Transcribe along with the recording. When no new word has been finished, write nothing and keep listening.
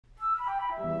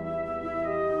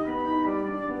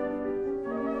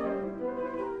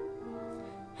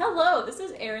Hello, this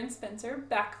is Erin Spencer,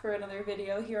 back for another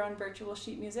video here on Virtual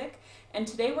Sheet Music, and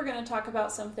today we're going to talk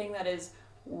about something that is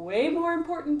way more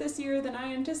important this year than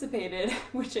I anticipated,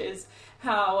 which is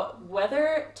how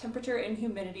weather, temperature, and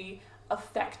humidity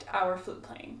affect our flute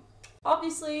playing.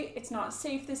 Obviously, it's not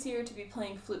safe this year to be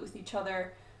playing flute with each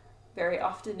other very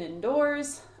often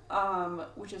indoors,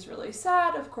 which is really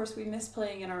sad. Of course, we miss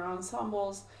playing in our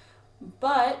ensembles,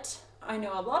 but I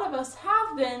know a lot of us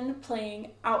have been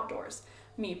playing outdoors.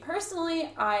 Me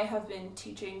personally, I have been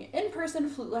teaching in-person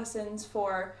flute lessons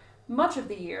for much of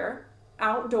the year,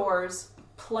 outdoors,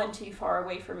 plenty far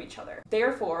away from each other.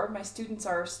 Therefore, my students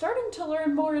are starting to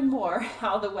learn more and more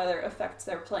how the weather affects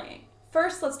their playing.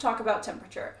 First, let's talk about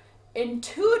temperature.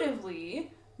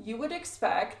 Intuitively, you would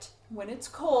expect when it's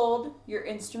cold, your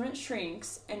instrument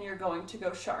shrinks and you're going to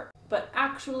go sharp. But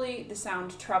actually, the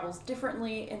sound travels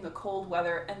differently in the cold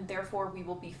weather, and therefore we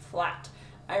will be flat.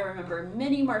 I remember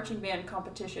many marching band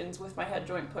competitions with my head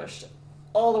joint pushed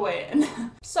all the way in.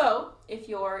 So if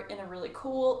you're in a really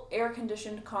cool,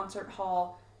 air-conditioned concert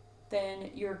hall, then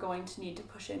you're going to need to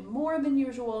push in more than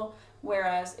usual,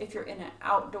 whereas if you're in an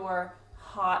outdoor,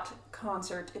 hot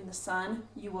concert in the sun,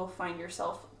 you will find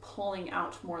yourself pulling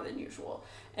out more than usual.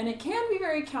 And it can be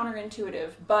very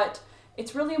counterintuitive, but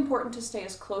it's really important to stay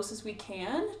as close as we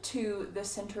can to the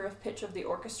center of pitch of the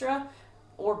orchestra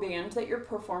or band that you're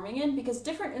performing in, because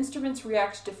different instruments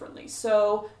react differently.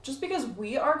 So just because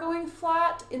we are going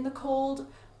flat in the cold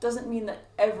doesn't mean that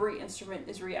every instrument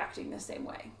is reacting the same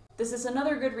way. This is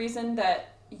another good reason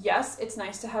that, yes, it's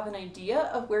nice to have an idea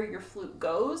of where your flute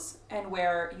goes and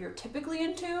where you're typically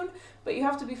in tune, but you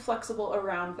have to be flexible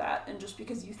around that. And just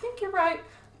because you think you're right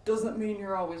doesn't mean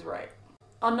you're always right.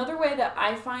 Another way that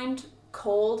I find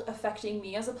cold affecting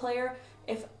me as a player,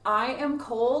 if I am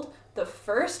cold, the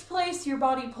first place your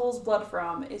body pulls blood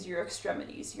from is your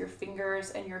extremities, your fingers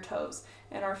and your toes.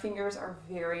 And our fingers are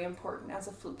very important as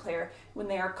a flute player. When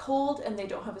they are cold and they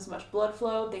don't have as much blood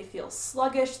flow, they feel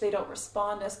sluggish, they don't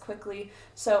respond as quickly.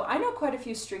 So I know quite a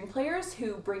few string players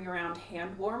who bring around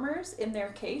hand warmers in their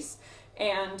case.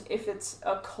 And if it's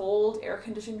a cold,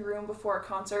 air-conditioned room before a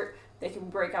concert, they can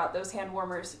break out those hand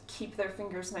warmers, keep their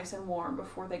fingers nice and warm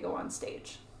before they go on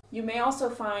stage. You may also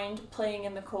find playing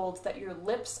in the cold that your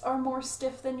lips are more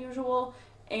stiff than usual,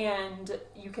 and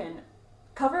you can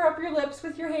cover up your lips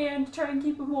with your hand to try and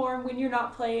keep them warm when you're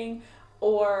not playing,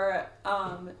 or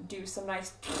do some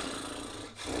nice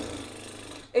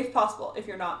if possible, if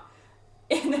you're not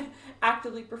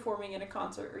actively performing in a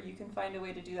concert, or you can find a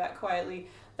way to do that quietly.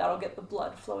 That'll get the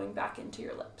blood flowing back into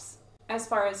your lips. As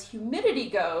far as humidity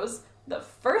goes, the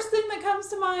first thing that comes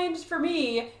to mind for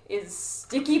me is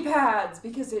sticky pads,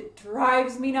 because it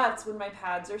drives me nuts when my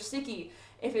pads are sticky.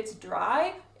 If it's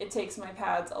dry, it takes my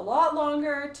pads a lot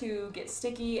longer to get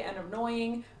sticky and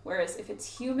annoying, whereas if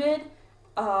it's humid,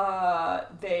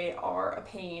 they are a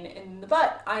pain in the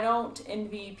butt. I don't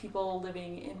envy people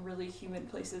living in really humid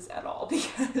places at all,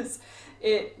 because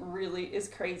it really is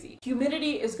crazy.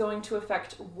 Humidity is going to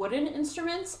affect wooden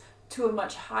instruments to a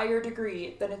much higher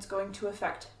degree than it's going to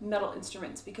affect metal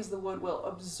instruments, because the wood will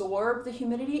absorb the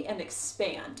humidity and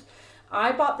expand.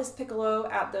 I bought this piccolo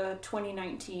at the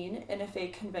 2019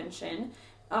 NFA convention,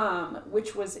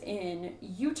 which was in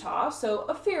Utah, so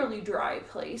a fairly dry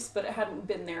place, but it hadn't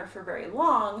been there for very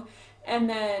long. And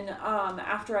then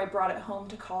after I brought it home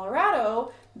to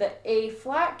Colorado, the A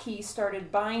flat key started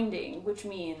binding, which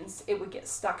means it would get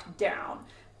stuck down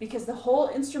because the whole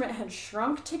instrument had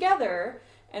shrunk together.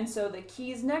 And so the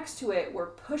keys next to it were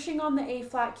pushing on the A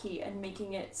flat key and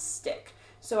making it stick.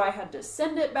 So I had to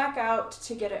send it back out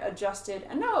to get it adjusted,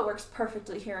 and now it works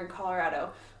perfectly here in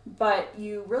Colorado. But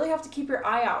you really have to keep your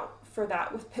eye out for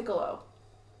that with piccolo.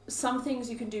 Some things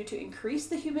you can do to increase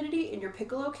the humidity in your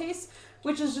piccolo case,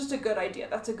 which is just a good idea.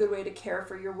 That's a good way to care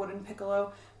for your wooden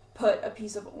piccolo. Put a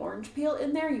piece of orange peel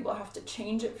in there. You will have to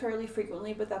change it fairly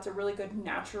frequently, but that's a really good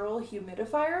natural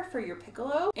humidifier for your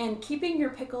piccolo. And keeping your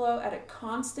piccolo at a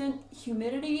constant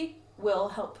humidity will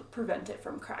help prevent it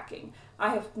from cracking.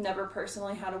 I have never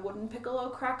personally had a wooden piccolo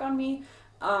crack on me,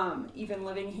 even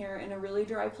living here in a really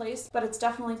dry place, but it's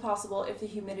definitely possible if the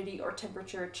humidity or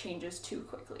temperature changes too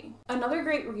quickly. Another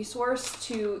great resource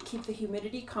to keep the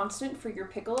humidity constant for your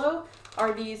piccolo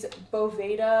are these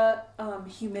Boveda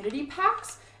humidity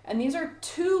packs. And these are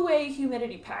two-way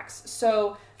humidity packs.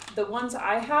 So the ones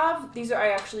I have, these are I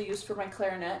actually use for my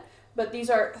clarinet, but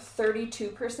these are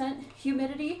 32%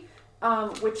 humidity,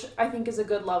 which I think is a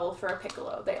good level for a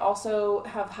piccolo. They also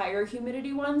have higher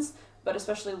humidity ones, but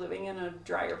especially living in a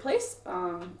drier place,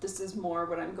 this is more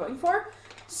what I'm going for.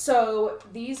 So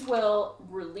these will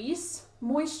release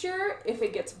moisture if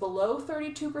it gets below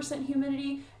 32%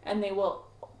 humidity, and they will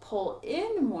pull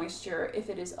in moisture if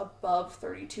it is above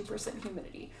 32%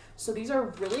 humidity. So these are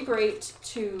really great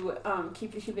to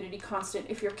keep the humidity constant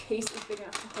if your case is big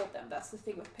enough to hold them. That's the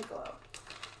thing with Piccolo.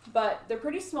 But they're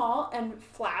pretty small and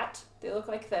flat. They look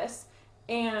like this,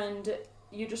 and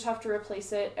you just have to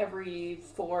replace it every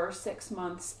 4 or 6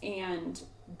 months, and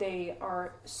they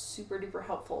are super duper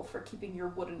helpful for keeping your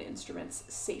wooden instruments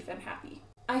safe and happy.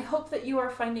 I hope that you are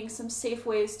finding some safe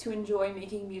ways to enjoy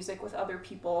making music with other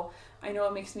people. I know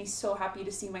it makes me so happy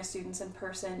to see my students in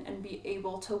person and be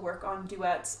able to work on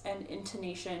duets and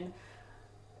intonation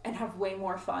and have way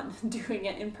more fun doing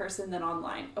it in person than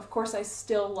online. Of course, I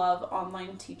still love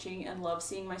online teaching and love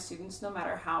seeing my students no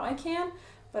matter how I can,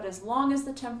 but as long as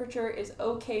the temperature is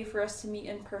okay for us to meet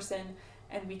in person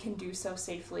and we can do so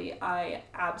safely, I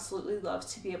absolutely love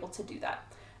to be able to do that.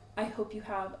 I hope you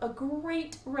have a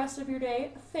great rest of your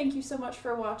day. Thank you so much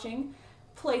for watching.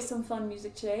 Play some fun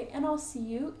music today, and I'll see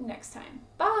you next time.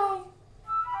 Bye!